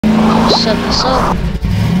just set this up.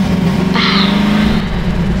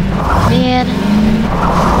 Man.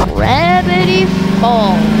 Gravity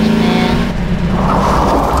Falls, man.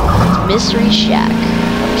 Mystery Shack.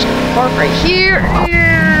 I'm just gonna park right here.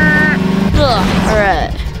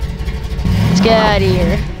 Alright. Let's get out of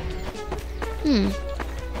here.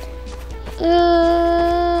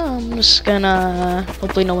 I'm just gonna...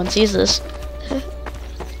 Hopefully no one sees this.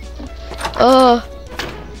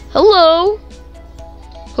 Hello?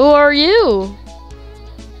 Who are you?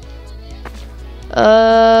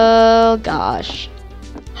 Gosh.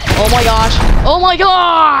 Oh my gosh. Oh my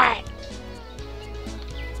god!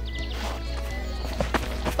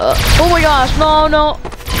 Oh my gosh, no, no.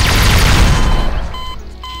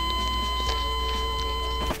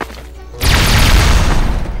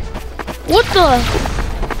 What the?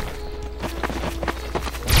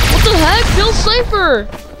 What the heck? Bill Cipher!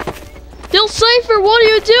 Bill Cipher, what are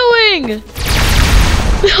you doing?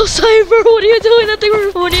 Bill Cipher, what are you doing? That thing,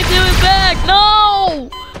 what are you doing back? No!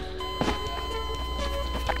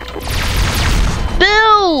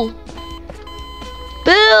 Bill!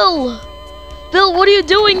 Bill! Bill, what are you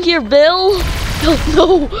doing here, Bill? No,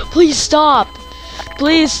 no, please stop.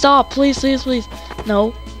 Please stop, please, please, please.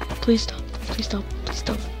 No, please stop, please stop, please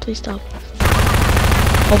stop, please stop.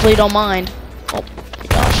 Hopefully you don't mind. Oh my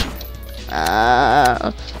gosh.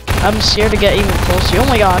 I'm scared to get even closer. Oh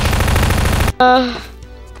my gosh.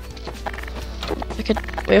 I could,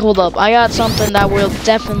 wait, hold up. I got something that will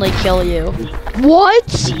definitely kill you.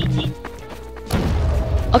 What?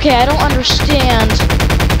 Okay, I don't understand.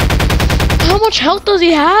 How much health does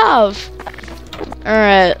he have?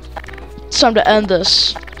 Alright. It's time to end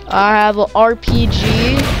this. I have an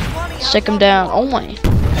RPG. Take him down. Oh my.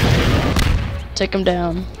 Take him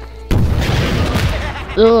down.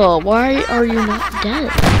 Ugh, why are you not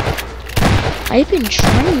dead? I've been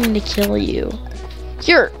trying to kill you.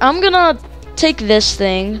 Here, I'm gonna take this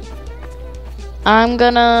thing. I'm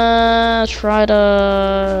gonna try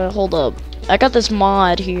to... Hold up. I got this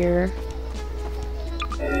mod here.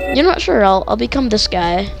 You're not sure, I'll become this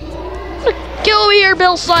guy. Get over here,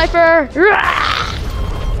 Bill Cipher!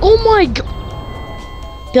 Oh my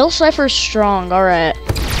god! Bill Cipher's strong, alright.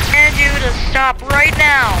 Command you to stop right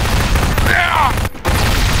now!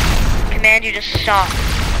 Command you to stop.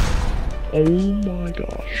 Oh my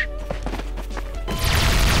gosh.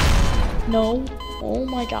 No. Oh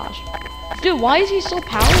my gosh. Dude, why is he so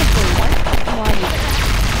powerful? Why?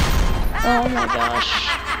 Oh my gosh.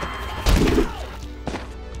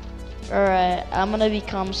 Alright, I'm gonna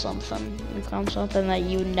become something. Become something that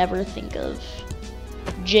you would never think of.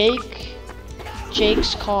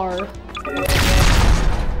 Jake's car.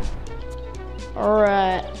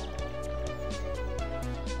 Alright.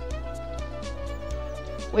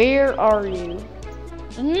 Where are you?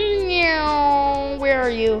 Where are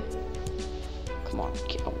you? Come on,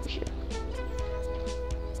 get over here.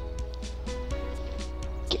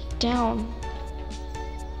 Get down.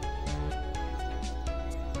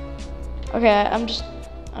 Okay, I'm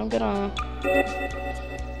gonna...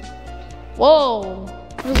 Whoa!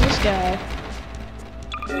 Who's this guy?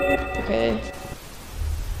 Okay.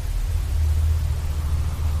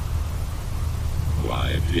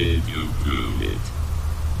 Why did you do it?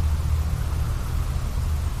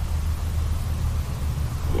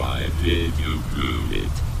 Why did you do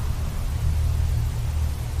it?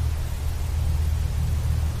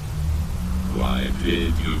 Why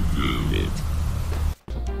did you do it?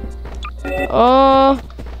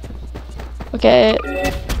 Okay.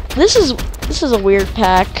 This is a weird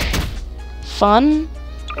pack. Fun.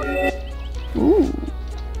 Ooh.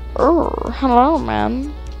 Hello,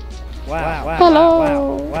 man. Wow.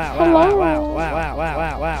 Hello. Hello.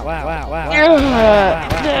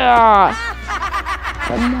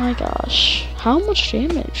 Oh my gosh. How much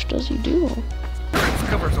damage does he do? Insurance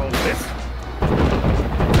covers all this.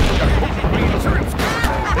 Insurance covers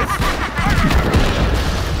all this.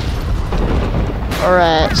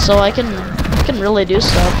 Alright, so I can really do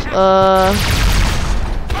stuff.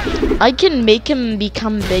 I can make him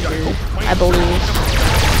become bigger, I believe.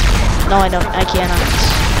 No, I don't. I cannot.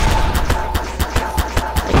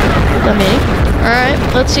 Let me. Alright,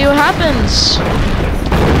 let's see what happens.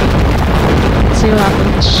 Let's see what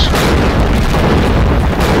happens.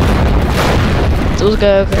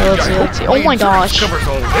 Okay, let's see. Oh my gosh.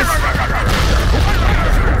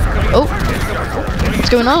 Oh. What's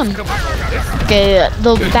going on? Okay,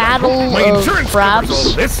 the battle of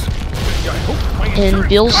crabs and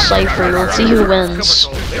Bill Cipher. Let's see who wins.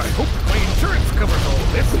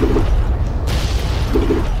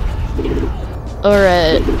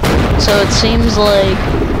 Alright, so it seems like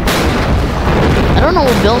don't know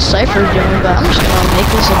what Bill Cipher's doing, but I'm just gonna make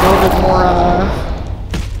this a little bit more,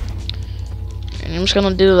 I'm just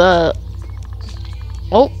gonna do that.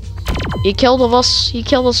 Oh, he killed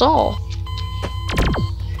us all.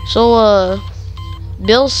 So,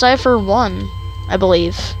 Bill Cipher won, I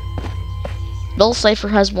believe. Bill Cipher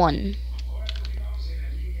has won.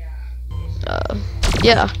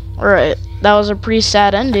 Yeah, alright. That was a pretty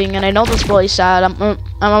sad ending, and I know that's really sad. I'm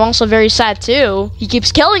also very sad too. He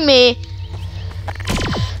keeps killing me.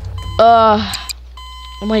 Oh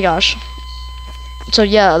my gosh. So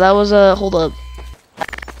yeah, that was a hold up.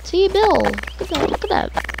 See, Bill. Look at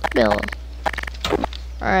that, Bill.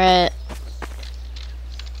 All right.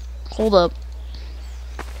 Hold up.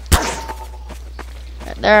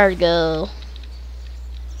 There we go.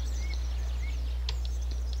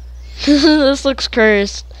 This looks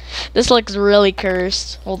cursed. This looks really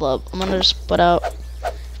cursed. Hold up. I'm gonna just put out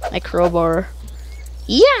my crowbar.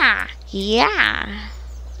 Yeah.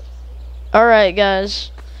 Alright,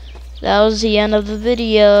 guys. That was the end of the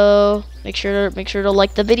video. Make sure to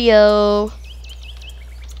like the video.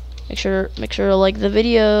 Make sure to like the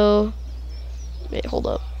video. Wait, hold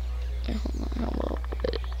up. Hold up.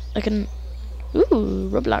 I can. Ooh,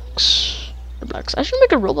 Roblox. I should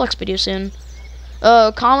make a Roblox video soon.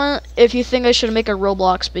 Comment if you think I should make a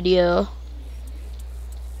Roblox video.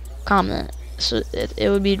 Comment. So it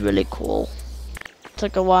would be really cool.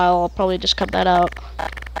 Took a while. I'll probably just cut that out.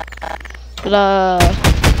 But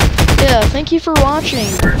yeah. Thank you for watching.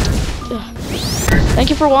 Thank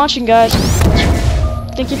you for watching, guys.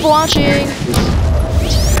 Thank you for watching.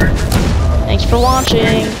 Thank you for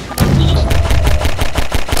watching.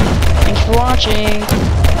 Thanks for watching.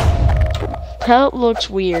 That looks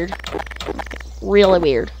weird. Really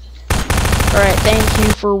weird. Alright, thank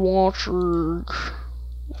you for watching.